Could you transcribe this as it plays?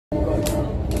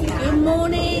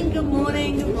good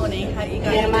morning, good morning. How are you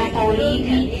guys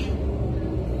doing?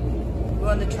 We're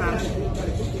on the tram.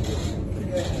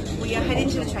 We are heading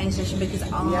to the train station because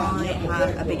I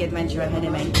have a big adventure ahead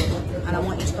of me. And I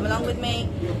want you to come along with me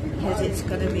because it's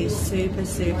going to be super,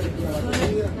 super fun.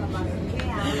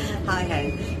 Hi,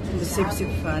 hey. It's super,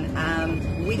 super fun.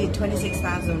 We did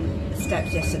 26,000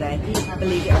 steps yesterday,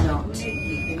 believe it or not.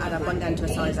 And I've gone down to a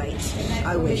size 8.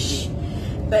 I wish.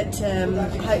 But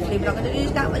hopefully we're not going to do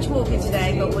that much walking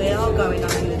today, but we are going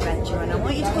on an adventure and I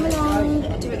want you to come along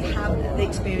to have the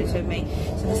experience with me.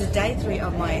 So this is day 3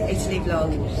 of my Italy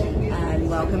vlog and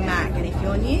welcome back. And if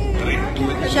you're new,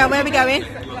 Michelle, where are we going?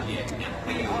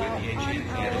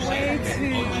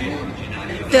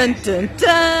 Dun dun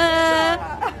dun!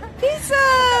 Pizza!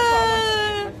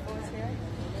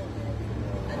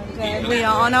 We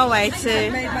are on our way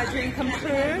to... Made my dream come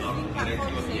true.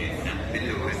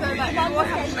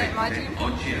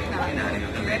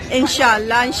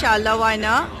 Inshallah, inshallah, why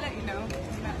not?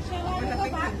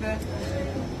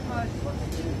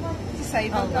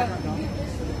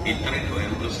 Il treno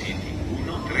Eurocity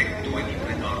 132 di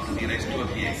Trenord diretto a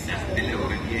Vienna delle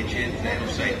ore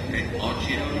 10:07.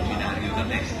 Oggi è originario da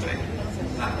Mestre.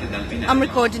 Parte dal binario. I'm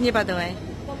recording you, by the way.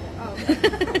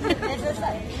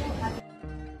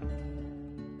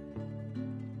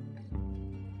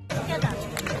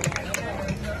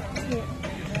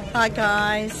 Hi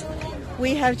guys,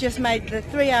 we have just made the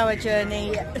 3-hour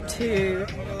journey to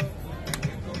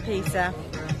Pisa.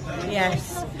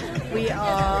 Yes, we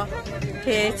are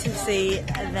here to see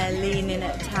the Leaning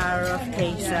Tower of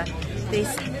Pisa.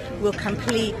 This will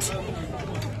complete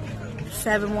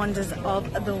 7 wonders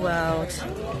of the world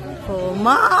for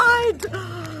my...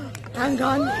 Hang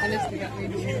on.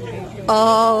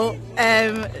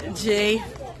 OMG.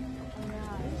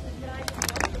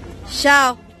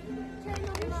 Shao.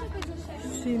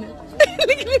 Seen it.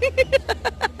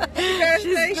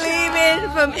 She's screaming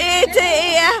from ear to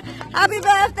ear. Happy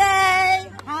birthday!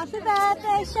 Happy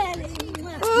birthday, Shelley!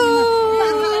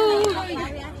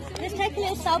 Let's take a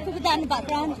little selfie with that in the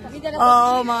background.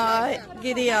 Oh my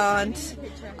giddy aunt.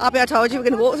 I told you we're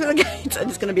going to walk through the gate and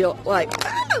it's going to be like...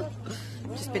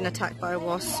 Just been attacked by a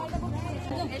wasp.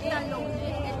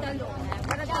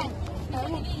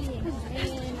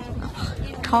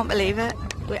 Can't believe it.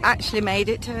 We actually made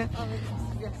it to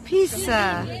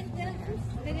Pisa.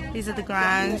 These are the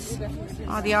grounds.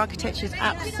 Oh, the architecture is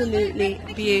absolutely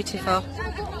beautiful.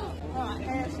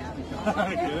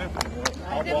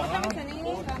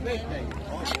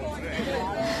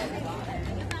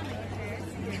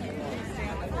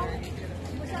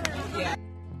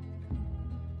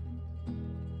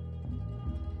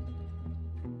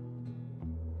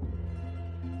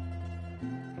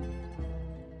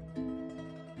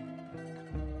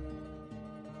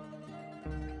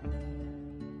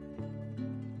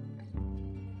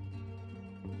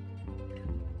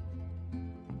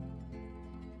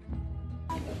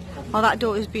 Oh, that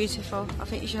door is beautiful. I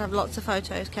think you should have lots of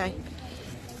photos, Kay.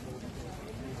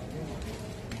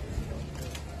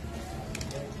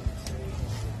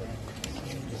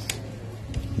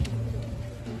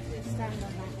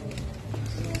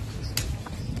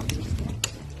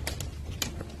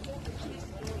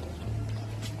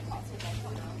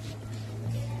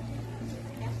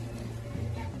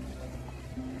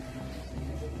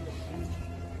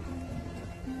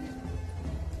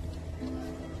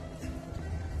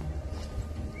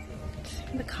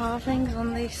 The carvings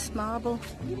on this marble.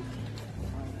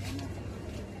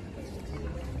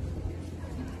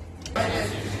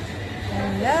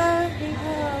 Hello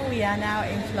people, we are now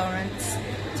in Florence,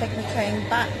 taking the train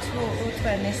back to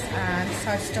Venice and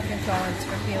decided to stop in Florence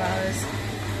for a few hours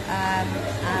and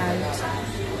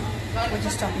we're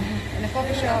just stopping in a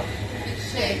coffee shop,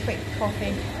 get a quick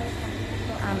coffee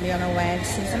and be on our way to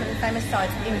see some of the famous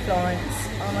sites in Florence.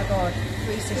 Oh my god,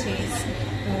 3 cities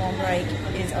in one break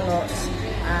is a lot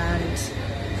and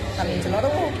that means a lot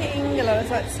of walking, a lot of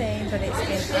sightseeing, but it's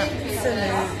been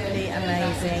absolutely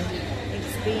amazing.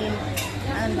 It's been,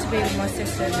 and to be with my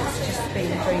sisters, it's just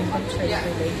been a dream come true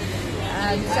really.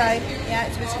 So yeah,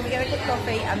 so we're just going to get a quick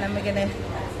coffee and then we're going to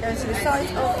go to the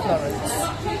site of Florence.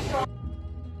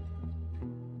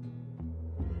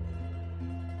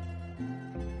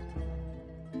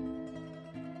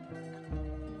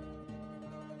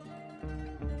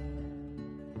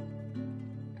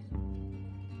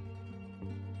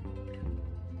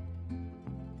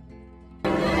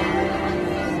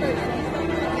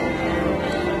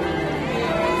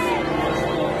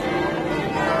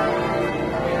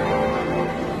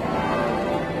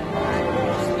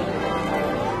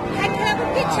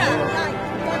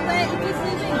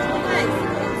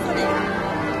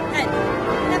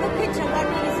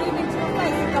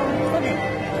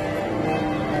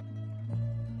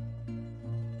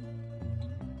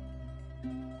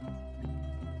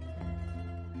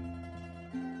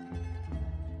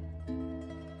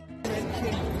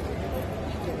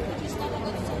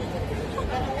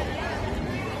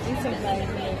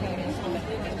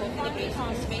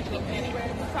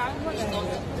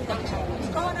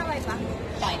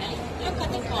 Finally, look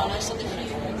at the colors of the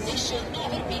fruit. They should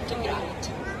never be too bright.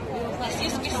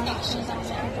 This is pistachios.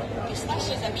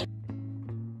 Pistachios are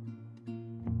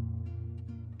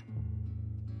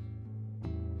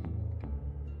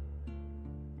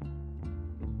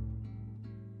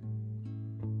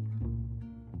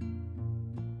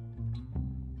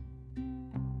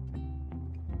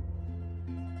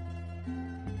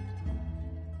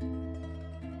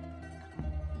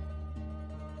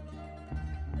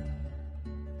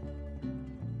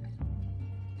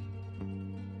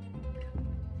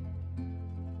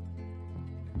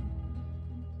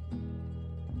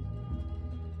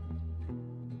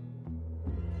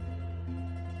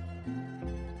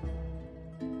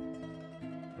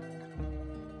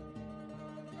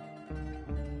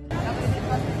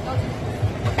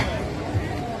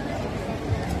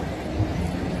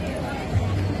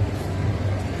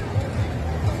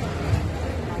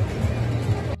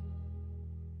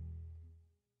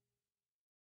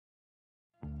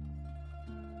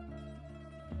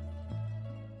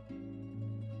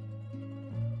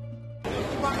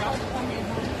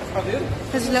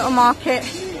There's a little market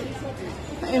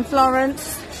in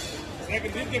Florence.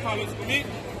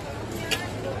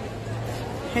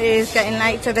 It is getting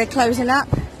late, so they're closing up.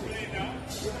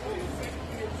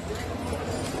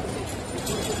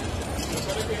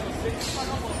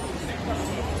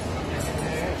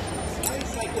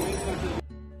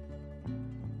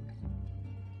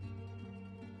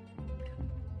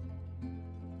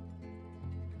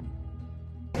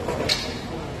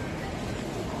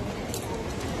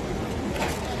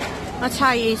 I'll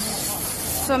tell you,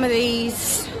 some of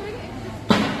these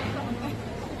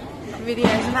videos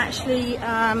and actually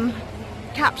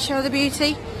capture the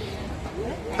beauty,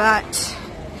 but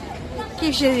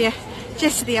gives you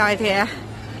just the idea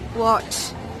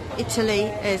what Italy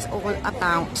is all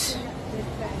about.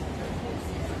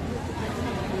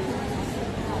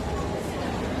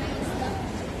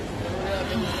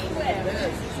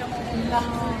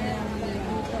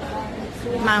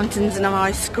 Mountains and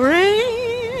ice cream.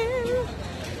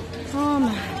 Oh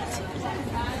man.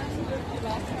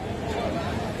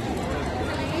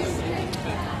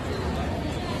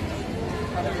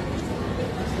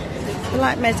 They're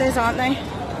like mezzos, aren't they?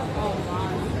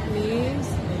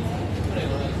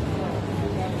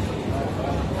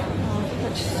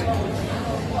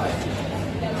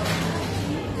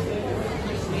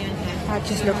 That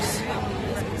just looks.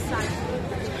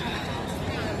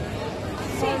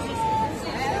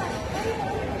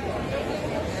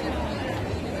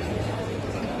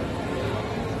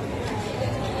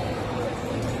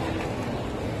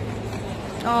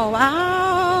 Oh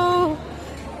wow!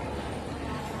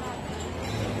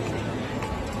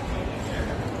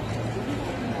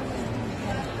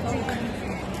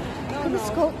 Look at the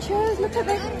sculptures, look at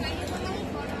them.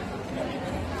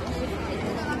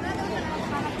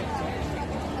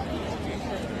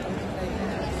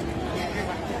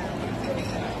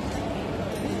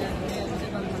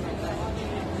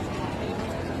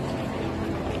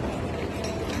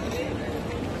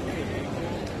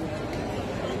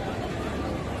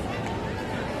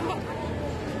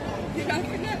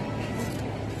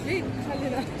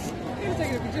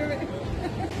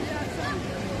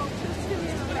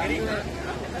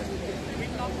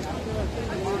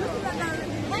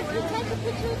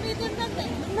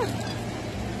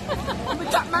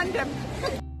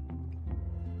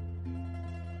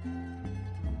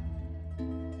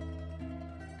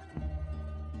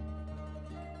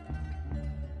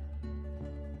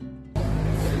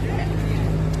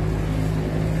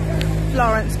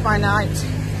 Florence by night.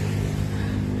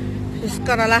 Just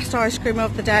got our last ice cream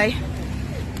of the day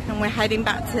and we're heading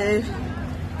back to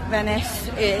Venice.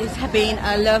 It has been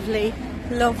a lovely,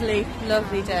 lovely,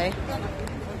 lovely day.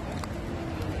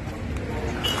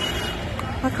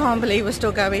 I can't believe we're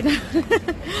still going.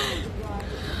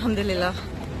 Alhamdulillah.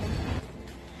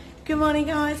 Good morning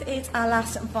guys, it's our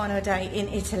last and final day in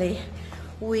Italy.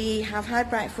 We have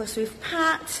had breakfast with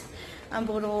Pat and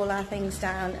brought all our things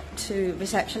down to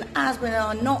reception, as we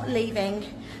are not leaving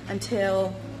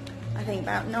until I think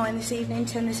about 9 this evening,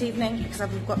 10 this evening, because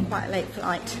we've got quite a late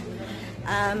flight.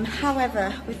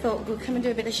 However, we thought we'd come and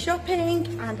do a bit of shopping,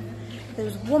 and there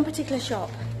was one particular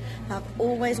shop I've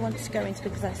always wanted to go into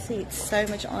because I see it so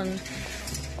much on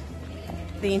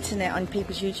the internet, on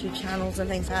people's YouTube channels and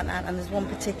things like that, and there's one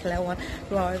particular one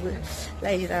where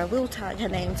lady there, I will tag her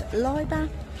name's Liba,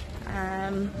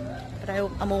 but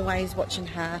I'm always watching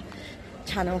her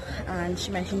channel and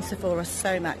she mentions Sephora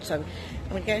so much, so I'm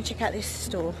going to go and check out this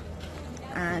store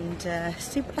and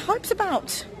see what the hype's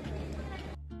about.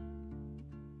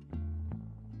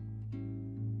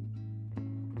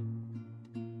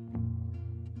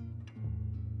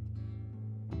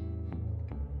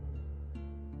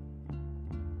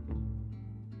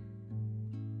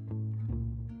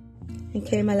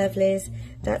 Okay, my lovelies,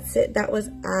 that's it. That was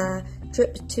our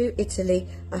trip to Italy.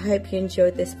 I hope you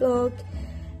enjoyed this vlog.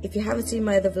 If you haven't seen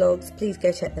my other vlogs, please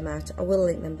go check them out. I will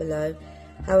link them below.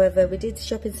 However, we did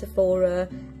shop in Sephora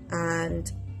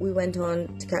and we went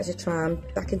on to catch a tram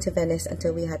back into Venice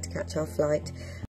until we had to catch our flight.